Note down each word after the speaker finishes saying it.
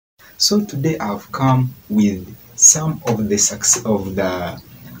So today I've come with some of the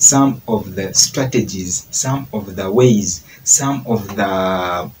some of the strategies, some of the ways, some of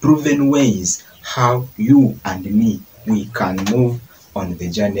the proven ways how you and me we can move on the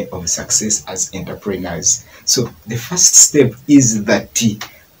journey of success as entrepreneurs. So the first step is that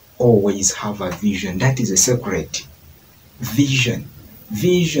always have a vision. That is a secret. Vision.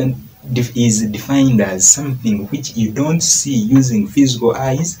 Vision is defined as something which you don't see using physical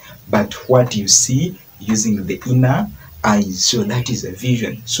eyes, but what you see using the inner eyes. So that is a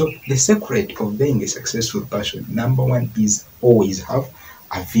vision. So the secret of being a successful person, number one is always have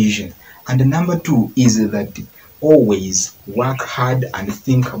a vision. And number two is that always work hard and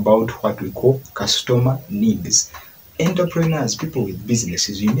think about what we call customer needs. Entrepreneurs, people with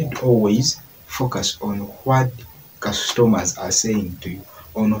businesses, you need to always focus on what customers are saying to you,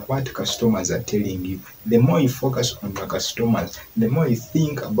 on what customers are telling you. The more you focus on your customers, the more you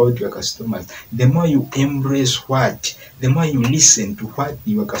think about your customers, the more you embrace the more you listen to what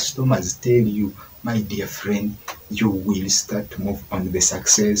your customers tell you, my dear friend, you will start to move on the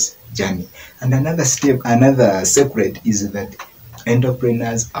success journey. And another step, another secret is that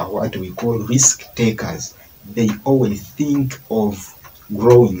entrepreneurs are what we call risk takers. They always think of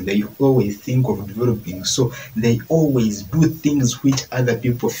growing, they always think of developing, so they always do things which other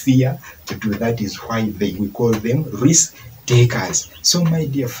people fear to do. That is why we call them risk takers. So my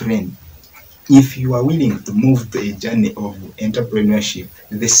dear friend, if you are willing to move the journey of entrepreneurship,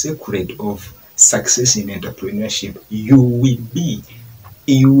 the secret of success in entrepreneurship, you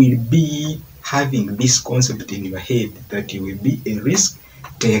will be having this concept in your head that you will be a risk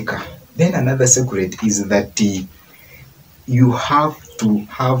taker. Then another secret is that you have to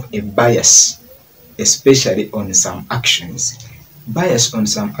have a bias, especially on some actions. Bias on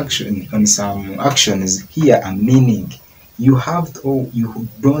some actions here I'm meaning you have to, or you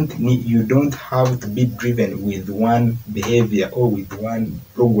don't have to be driven with one behavior or with one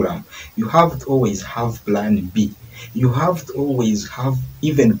program. You have to always have plan B. You have to always have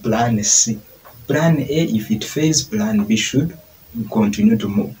even plan C. Plan A, if it fails, plan B should continue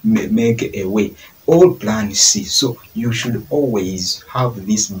to make a way, all plan C. So you should always have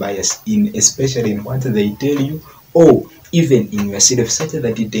this bias in, especially in what they tell you, or even in yourself, such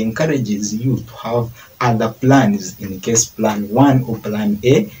that it encourages you to have other plans in case plan 1 or plan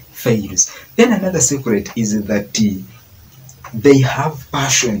A fails. Then another secret is that they have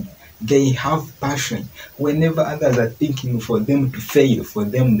passion. They have passion. Whenever others are thinking for them to fail, for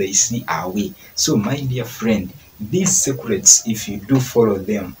them they see a way. So my dear friend, these secrets, if you do follow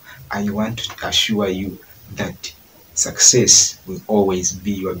them, I want to assure you that success will always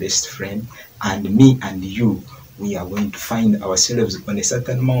be your best friend, and me and you, we are going to find ourselves on a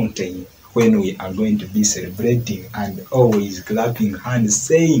certain mountain when we are going to be celebrating and always clapping hands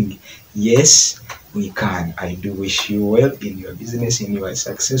saying, yes, we can. I do wish you well in your business, in your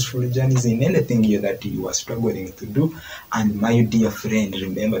successful journeys, in anything that you are struggling to do. And my dear friend,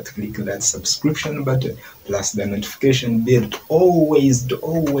 remember to click that subscription button plus the notification bell to always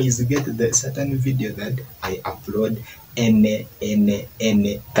get the certain video that I upload any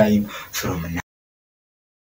time from now.